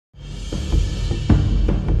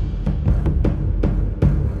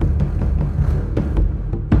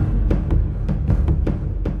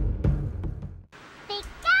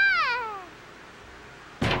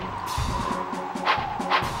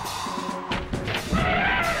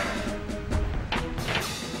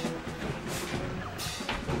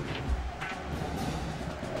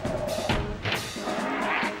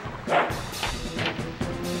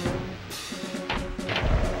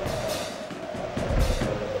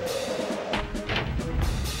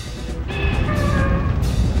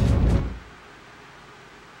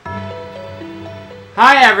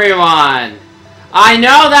Hi everyone! I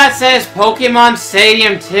know that says Pokemon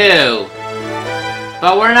Stadium 2,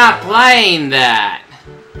 but we're not playing that.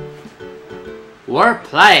 We're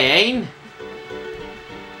playing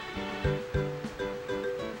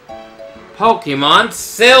Pokemon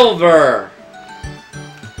Silver.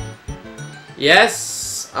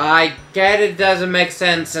 Yes, I get it doesn't make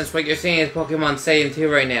sense since what you're seeing is Pokemon Stadium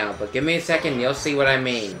 2 right now, but give me a second, you'll see what I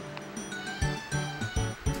mean.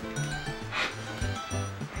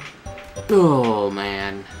 Oh,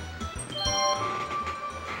 man.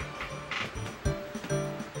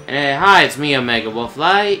 Hey, hi, it's me, Omega Wolf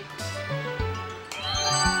Light.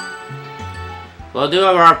 We'll do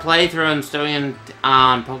our playthrough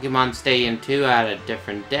on Pokemon Stadium 2 at a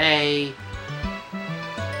different day.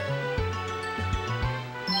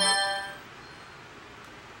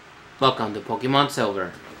 Welcome to Pokemon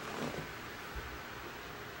Silver.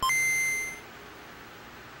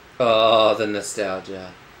 Oh, the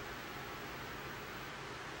nostalgia.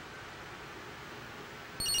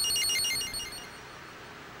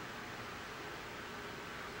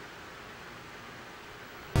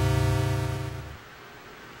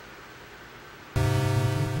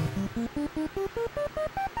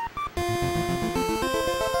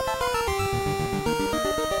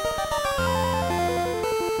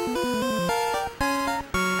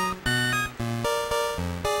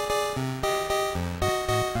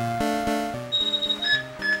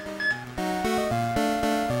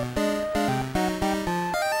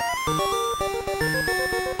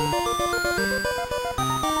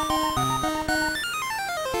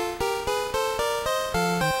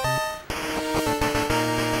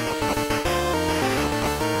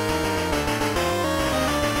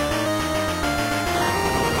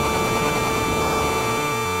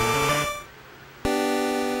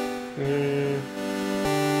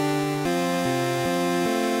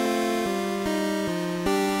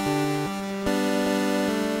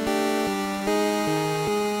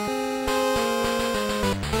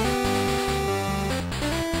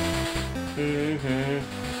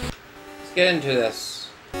 Let's get into this.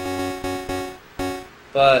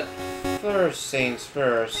 But first things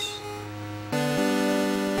first.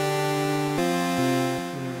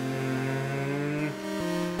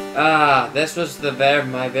 This was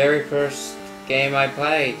my very first game I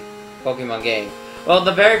played. Pokemon game. Well,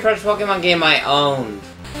 the very first Pokemon game I owned.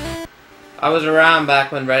 I was around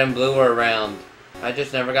back when Red and Blue were around. I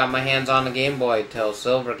just never got my hands on the Game Boy till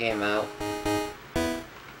Silver came out.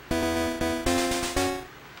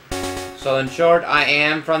 So in short, I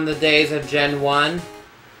am from the days of Gen 1.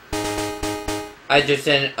 I just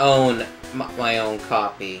didn't own my own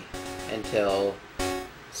copy until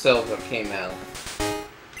Silver came out.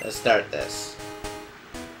 Let's start this.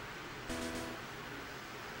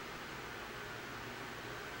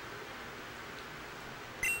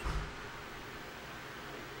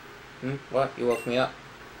 What? You woke me up?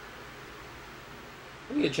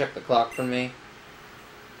 Will you check the clock for me?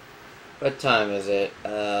 What time is it?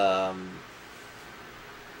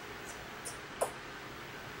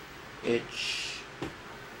 It's...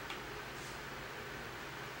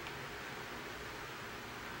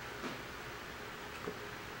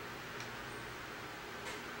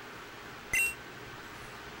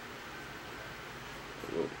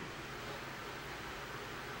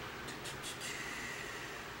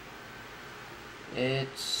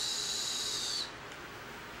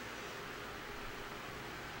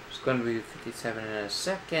 It's going to be 57 in a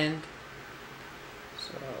second.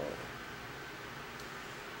 So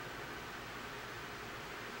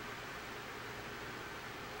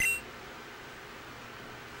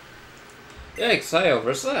yikes, I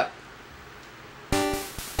overslept.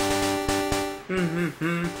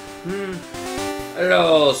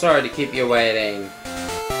 Hello, sorry to keep you waiting.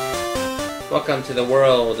 Welcome to the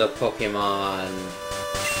world of Pokemon.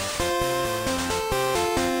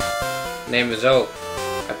 Name is Oak.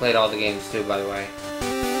 I played all the games too, by the way.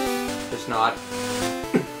 Just not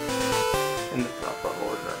in the proper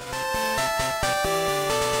order.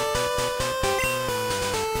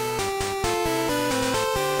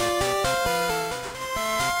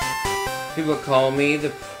 People call me the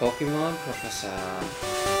Pokemon Professor.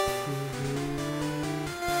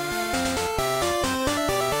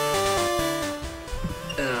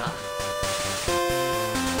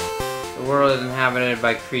 The world is inhabited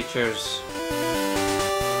by creatures.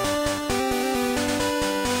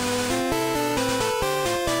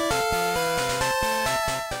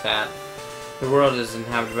 The world is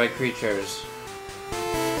inhabited by creatures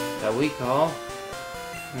that we call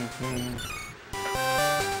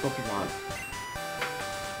Pokemon.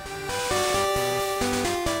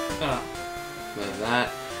 Move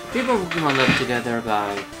that. People Pokemon live together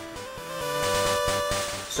by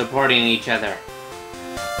supporting each other.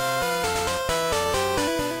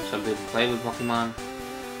 Some people play with Pokemon.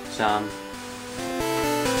 Some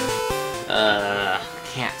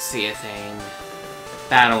can't see a thing.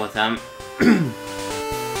 Battle with them.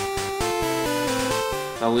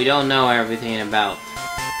 But we don't know everything about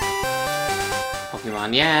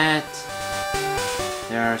Pokemon yet.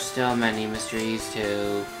 There are still many mysteries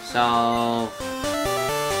to solve.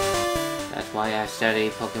 That's why I study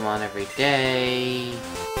Pokemon every day.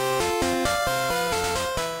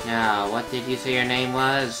 Now, what did you say your name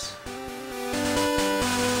was?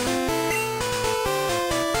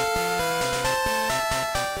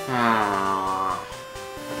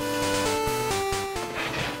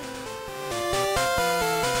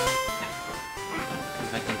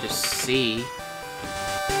 If I can just see.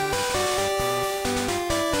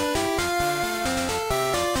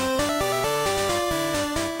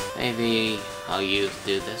 Maybe I'll do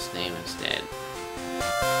this name instead.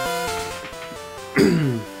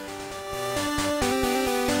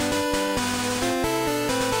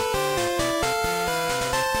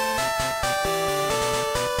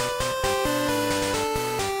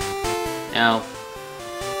 Now,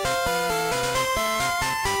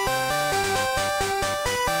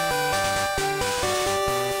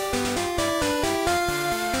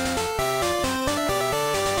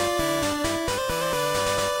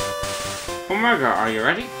 Omega, are you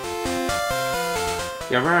ready?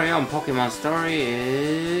 Your very own Pokemon story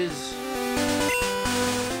is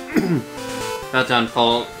about to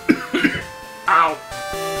unfold. Ow!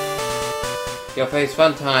 You'll face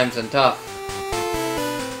fun times and tough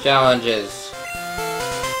challenges.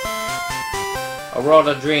 A world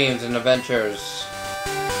of dreams and adventures.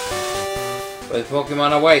 With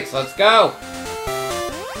Pokemon awaits, let's go!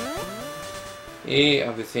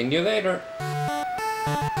 I'll be seeing you later.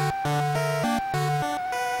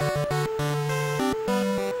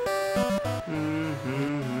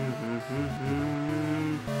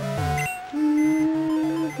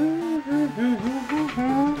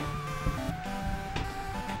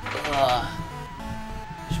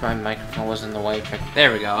 My microphone was in the way.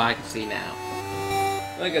 There we go, I can see now.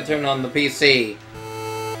 I can turn on the PC.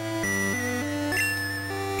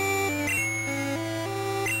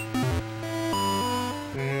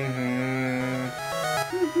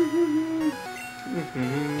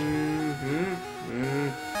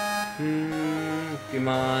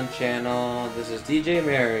 Pokemon channel. This is DJ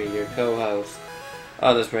Mary, your co-host.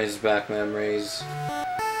 Oh, this brings back memories.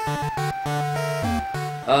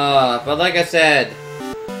 But like I said,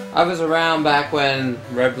 I was around back when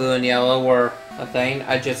Red, Blue, and Yellow were a thing.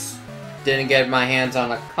 I just didn't get my hands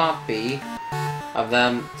on a copy of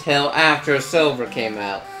them till after Silver came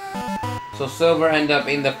out. So Silver ended up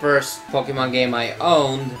being the first Pokemon game I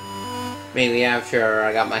owned, mainly after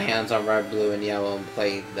I got my hands on Red, Blue, and Yellow and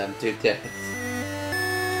played them to death.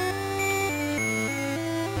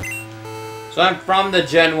 So I'm from the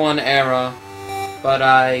Gen 1 era, but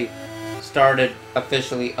I started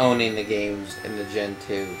officially owning the games in the Gen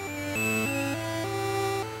 2.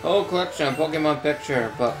 Whole collection of Pokemon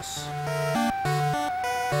picture books.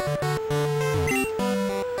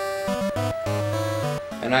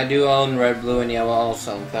 And I do own Red, Blue, and Yellow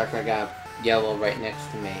also. In fact, I got Yellow right next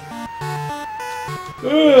to me.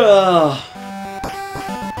 Ugh.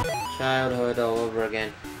 Childhood all over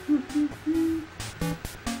again.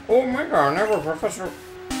 Oh my god, never Professor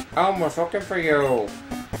Elm was looking for you.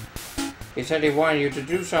 He said he wanted you to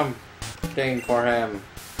do something for him.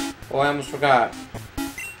 Oh, I almost forgot.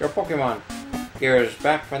 Your Pokemon gear is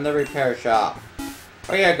back from the repair shop.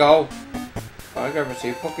 Oh yeah, go. Oh, I got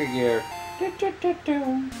received Pokegear.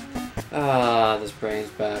 Ah, this brings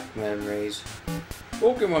back memories.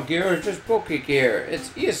 Pokemon gear is just Pokegear.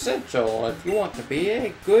 It's essential if you want to be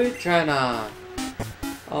a good trainer.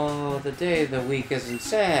 Oh, the day of the week isn't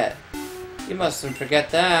set. You mustn't forget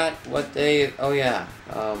that. What day? Oh yeah.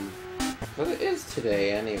 What is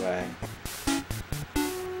today anyway?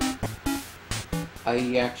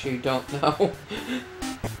 I actually don't know.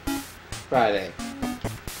 Friday.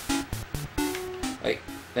 Wait,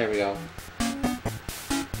 there we go.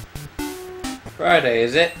 Friday,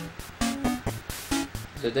 is it?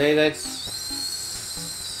 The day that's...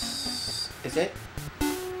 Is it?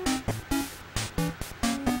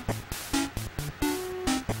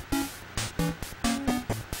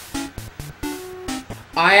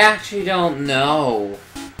 I actually don't know.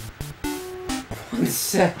 1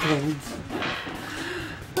 second.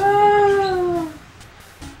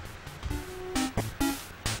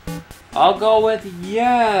 I'll go with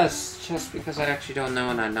yes, just because I actually don't know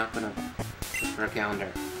and I'm not gonna look for a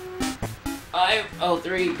calendar.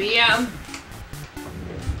 5:03 p.m.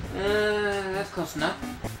 That's close enough.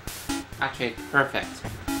 Actually, perfect.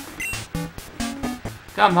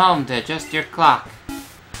 Come home to adjust your clock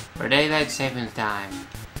for daylight savings time.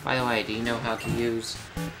 By the way, do you know how to use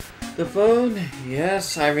the phone?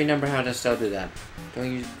 Yes, I remember how to still do that.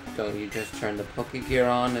 Don't you just turn the Poke Gear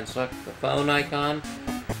on and select the phone icon?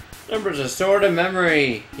 Numbers are stored in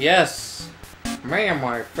memory. Yes. Me and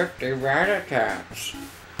my 50 rat attacks.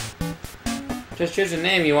 Just choose a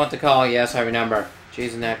name you want to call. Yes, I remember. Gee,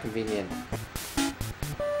 isn't that convenient?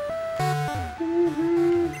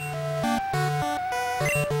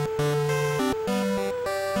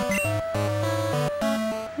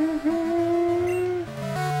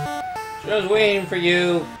 Just waiting for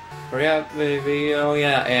you. Hurry up, baby. Oh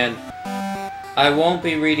yeah, and I won't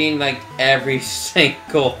be reading like every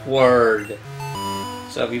single word.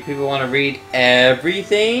 So if you people want to read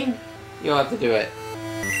everything, you'll have to do it.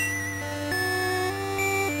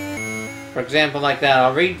 For example, like that,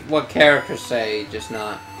 I'll read what characters say, just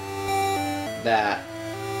not that.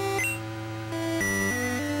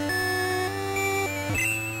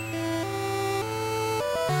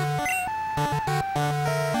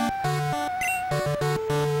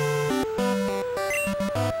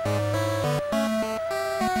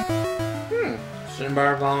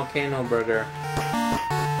 Cinnabar Volcano Burger.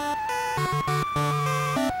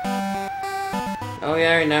 Oh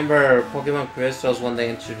yeah, I remember Pokemon Crystals when they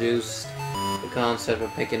introduced the concept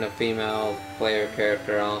of picking a female player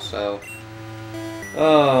character also.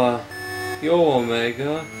 Yo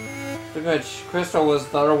Omega. Pretty much, Crystal was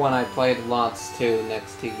the other one I played lots too,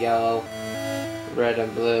 next to Yellow, Red,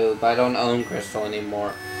 and Blue, but I don't own Crystal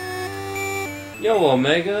anymore. Yo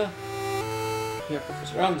Omega. Yeah,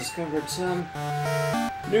 Professor Elm discovered some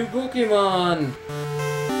new Pokemon.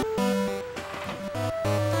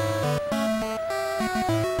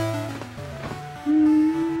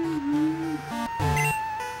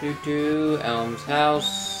 Doo-doo, Elm's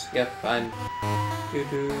house. Yep, I'm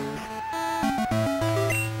Doo-doo.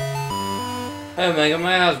 Hey Omega,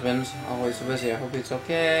 my husband. Always so busy. I hope he's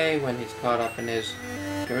okay when he's caught up in his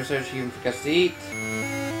research. He even forgets to eat.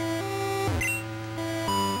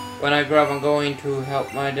 When I grow up, I'm going to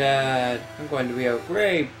help my dad. I'm going to be a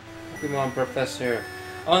great Pokemon professor.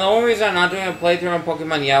 Oh, the only reason I'm not doing a playthrough on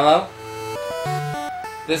Pokemon Yellow,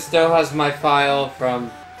 this still has my file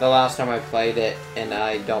from the last time I played it, and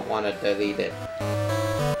I don't want to delete it.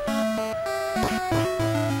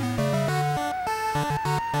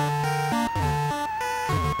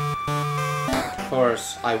 Of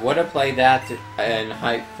course, I would have played that in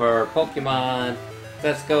hype for Pokemon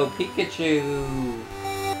Let's Go Pikachu!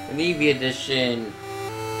 An Eevee edition.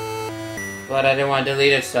 But I didn't want to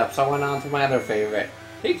delete it stuff, so I went on to my other favorite.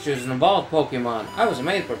 Pikachu is an evolved Pokemon. I was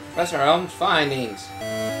amazed by Professor Elm's findings.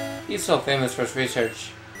 He's so famous for his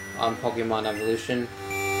research on Pokemon evolution.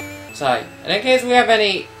 Sorry. And in case we have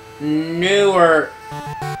any newer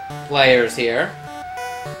players here,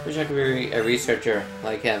 wish I could be a researcher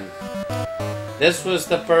like him. This was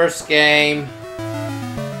the first game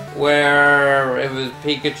where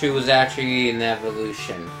Pikachu was actually in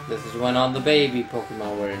evolution. This is when all the baby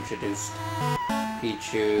Pokemon were introduced.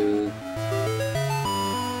 Pichu.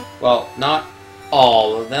 Well, not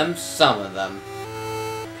all of them, some of them.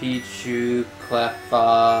 Pichu,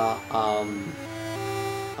 Cleffa,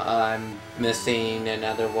 I'm missing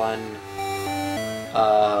another one.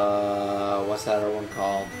 What's that other one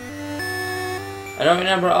called? I don't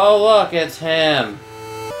remember. Oh look, it's him.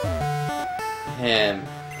 Him.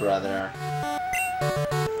 Brother.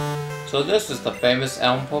 So this is the famous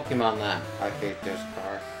Elm Pokemon Lab. I hate this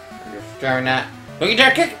car. You're staring at. Don't you dare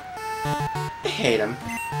kick it! I hate him.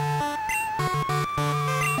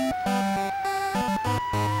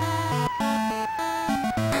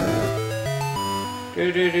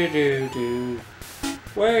 Do do do do do.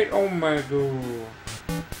 Wait, oh my god.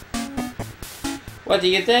 What do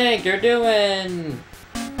you think you're doing?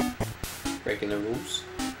 Breaking the rules.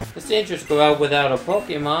 It's dangerous to go out without a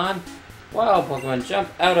Pokemon. Wild Pokemon jump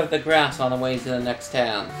out of the grass on the way to the next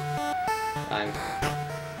town. Fine.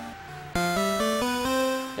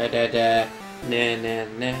 Da da da. Na na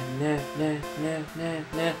na na na na na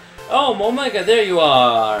na. Oh, Omega, there you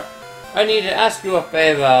are. I need to ask you a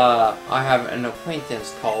favor. I have an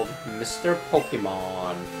acquaintance called Mr.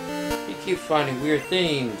 Pokemon. He keeps finding weird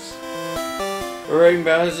things. Worrying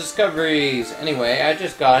about his discoveries. Anyway, I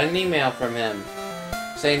just got an email from him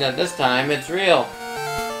saying that this time it's real.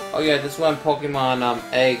 Oh yeah, this one Pokemon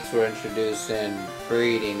eggs were introduced and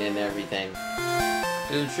breeding and everything.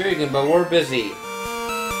 It's intriguing, but we're busy.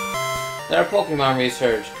 There are Pokemon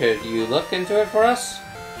research. Could you look into it for us?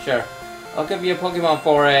 Sure. I'll give you a Pokemon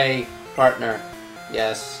for a Partner.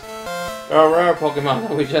 Yes. There are rare Pokemon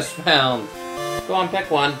that we just found. Go on, pick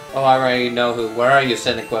one. Oh, I already know who. Where are you,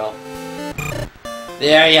 Cyndaquil?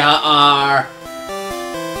 There you are!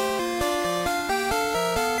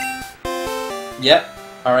 Yep,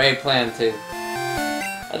 already planned to.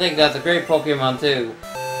 I think that's a great Pokemon too.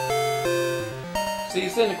 See you,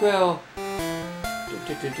 Cyndaquil!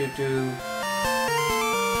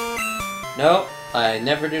 Nope, I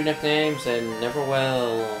never do nicknames and never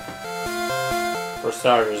will. For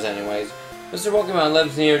starters, anyways. Mr. Pokemon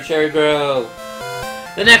lives near Cherry Grove.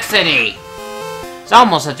 The next city! It's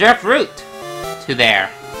almost a direct route to there.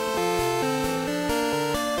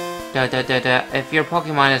 If your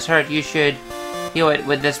Pokemon is hurt, you should heal it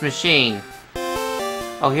with this machine.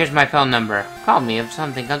 Oh, here's my phone number. Call me if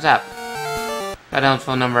something comes up. Got Elm's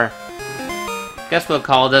phone number. Guess we'll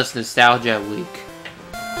call this Nostalgia Week.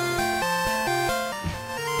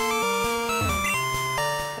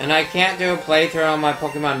 And I can't do a playthrough on my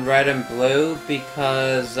Pokemon Red and Blue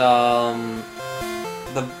because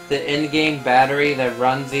the in-game battery that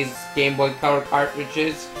runs these Game Boy Color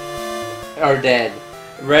cartridges are dead.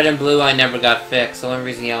 Red and Blue I never got fixed. The only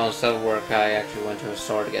reason Yellow and Silver work, I actually went to a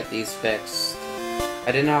store to get these fixed.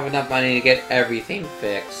 I didn't have enough money to get everything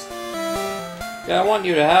fixed. Yeah, I want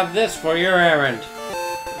you to have this for your errand.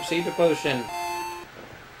 Receive the potion.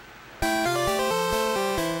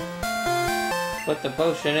 Put the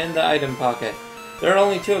potion in the item pocket. There are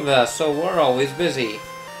only 2 of us, so we're always busy.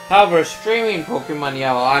 However, streaming Pokemon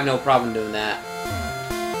Yellow, I have no problem doing that.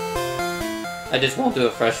 I just won't do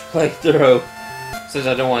a fresh playthrough, since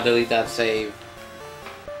I don't want to delete that save.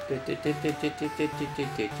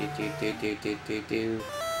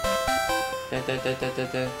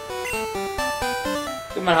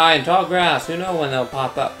 Come on, high and tall grass. Who knows when they'll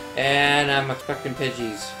pop up? And I'm expecting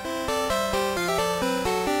Pidgeys.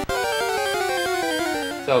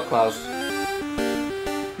 So close.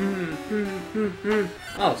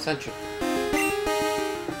 Oh, Sentry.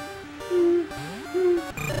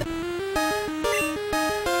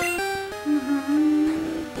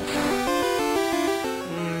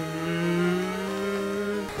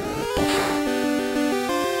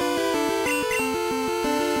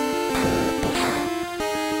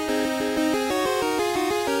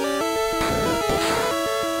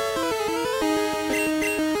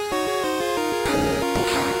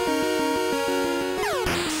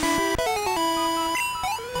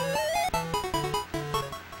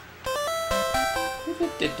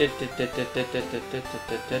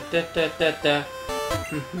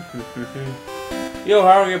 Yo,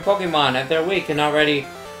 how are your Pokemon? If they're weak and not ready,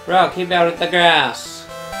 bro, keep out of the grass.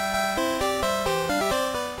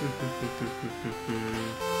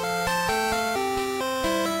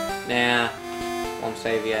 Nah, won't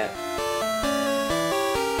save yet.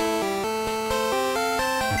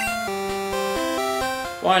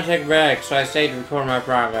 Want to take a break, so I stayed to record my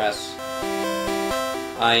progress.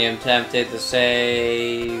 I am tempted to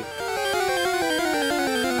save.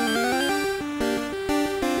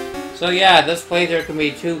 So yeah, this playthrough can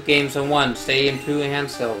be 2 games in 1. Stadium 2 and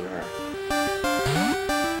Silver.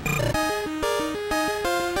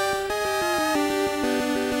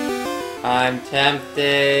 I'm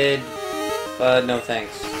tempted, but no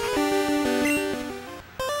thanks.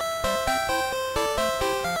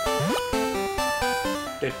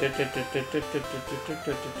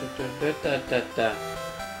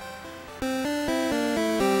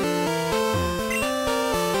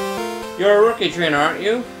 You're a rookie trainer, aren't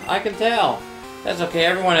you? I can tell. That's okay,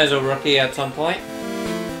 everyone is a rookie at some point.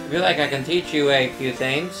 I feel like I can teach you a few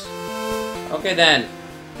things. Okay then,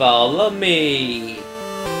 follow me.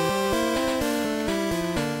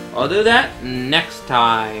 I'll do that next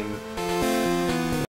time.